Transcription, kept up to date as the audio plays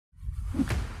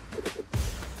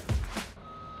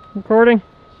Recording.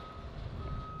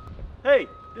 Hey,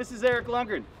 this is Eric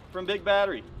Lundgren from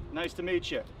BigBattery. Nice to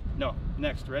meet you. No,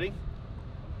 next, ready?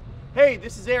 Hey,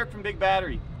 this is Eric from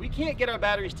BigBattery. We can't get our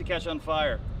batteries to catch on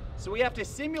fire, so we have to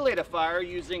simulate a fire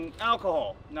using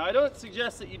alcohol. Now, I don't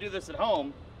suggest that you do this at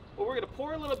home, but we're gonna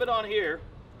pour a little bit on here,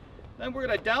 then we're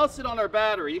gonna douse it on our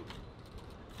battery,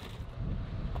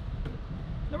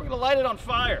 then we're gonna light it on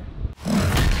fire.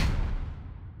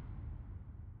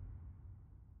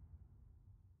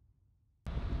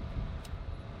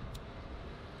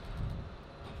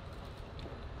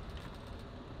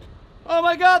 Oh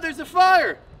my God, there's a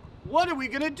fire! What are we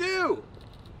gonna do?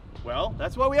 Well,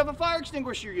 that's why we have a fire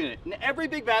extinguisher unit in every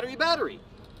BigBattery battery.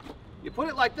 You put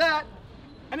it like that,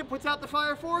 and it puts out the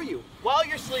fire for you while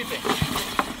you're sleeping.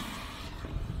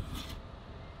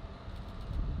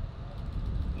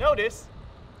 Notice,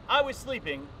 I was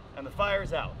sleeping and the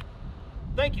fire's out.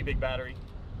 Thank you, BigBattery.